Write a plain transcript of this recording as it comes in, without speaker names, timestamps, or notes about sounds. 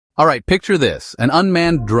Alright, picture this, an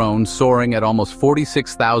unmanned drone soaring at almost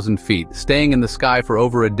 46,000 feet, staying in the sky for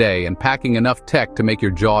over a day and packing enough tech to make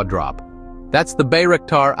your jaw drop. That's the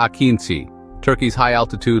Bayraktar AKINCI, Turkey's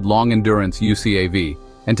high-altitude, long-endurance UCAV,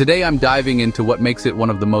 and today I'm diving into what makes it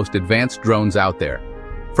one of the most advanced drones out there.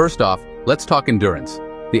 First off, let's talk endurance.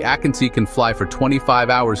 The AKINCI can fly for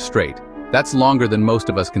 25 hours straight. That's longer than most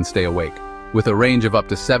of us can stay awake. With a range of up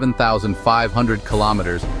to 7,500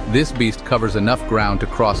 kilometers, this beast covers enough ground to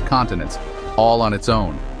cross continents, all on its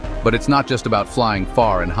own. But it's not just about flying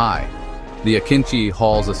far and high. The AKINCI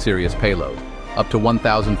hauls a serious payload, up to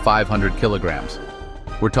 1,500 kilograms.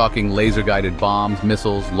 We're talking laser-guided bombs,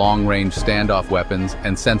 missiles, long-range standoff weapons,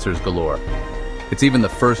 and sensors galore. It's even the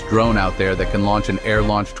first drone out there that can launch an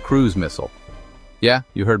air-launched cruise missile. Yeah,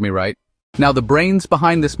 you heard me right. Now the brains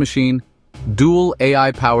behind this machine? Dual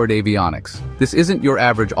AI-powered avionics. This isn't your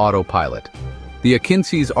average autopilot. The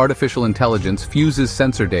AKINCI's artificial intelligence fuses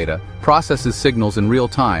sensor data, processes signals in real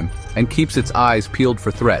time, and keeps its eyes peeled for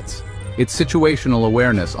threats. It's situational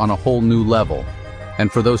awareness on a whole new level.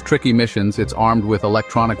 And for those tricky missions, it's armed with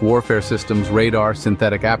electronic warfare systems, radar,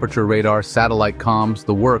 synthetic aperture radar, satellite comms,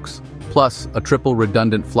 the works, plus a triple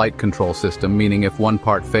redundant flight control system, meaning if one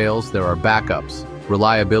part fails, there are backups.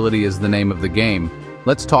 Reliability is the name of the game.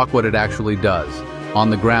 Let's talk what it actually does. On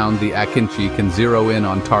the ground, the AKINCI can zero in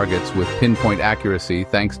on targets with pinpoint accuracy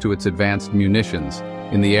thanks to its advanced munitions.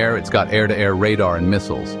 In the air, it's got air-to-air radar and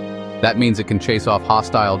missiles. That means it can chase off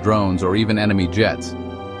hostile drones or even enemy jets.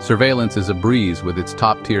 Surveillance is a breeze with its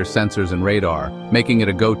top-tier sensors and radar, making it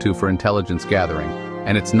a go-to for intelligence gathering.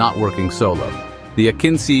 And it's not working solo. The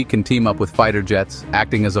AKINCI can team up with fighter jets,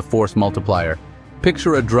 acting as a force multiplier.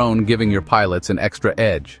 Picture a drone giving your pilots an extra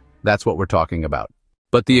edge. That's what we're talking about.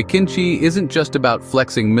 But the AKINCI isn't just about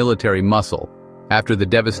flexing military muscle. After the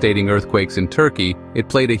devastating earthquakes in Turkey, it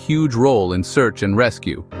played a huge role in search and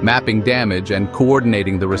rescue, mapping damage and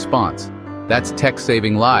coordinating the response. That's tech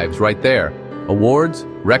saving lives right there. Awards?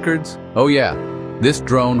 Records? Oh yeah. This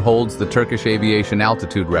drone holds the Turkish aviation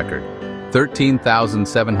altitude record,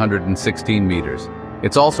 13,716 meters.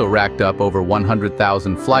 It's also racked up over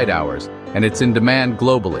 100,000 flight hours, and it's in demand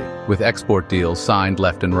globally, with export deals signed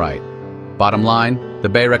left and right. Bottom line, the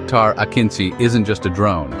Bayraktar AKINCI isn't just a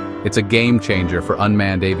drone. It's a game changer for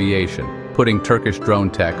unmanned aviation, putting Turkish drone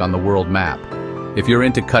tech on the world map. If you're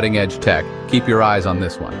into cutting-edge tech, keep your eyes on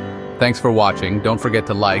this one. Thanks for watching. Don't forget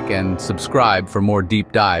to like and subscribe for more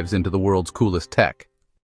deep dives into the world's coolest tech.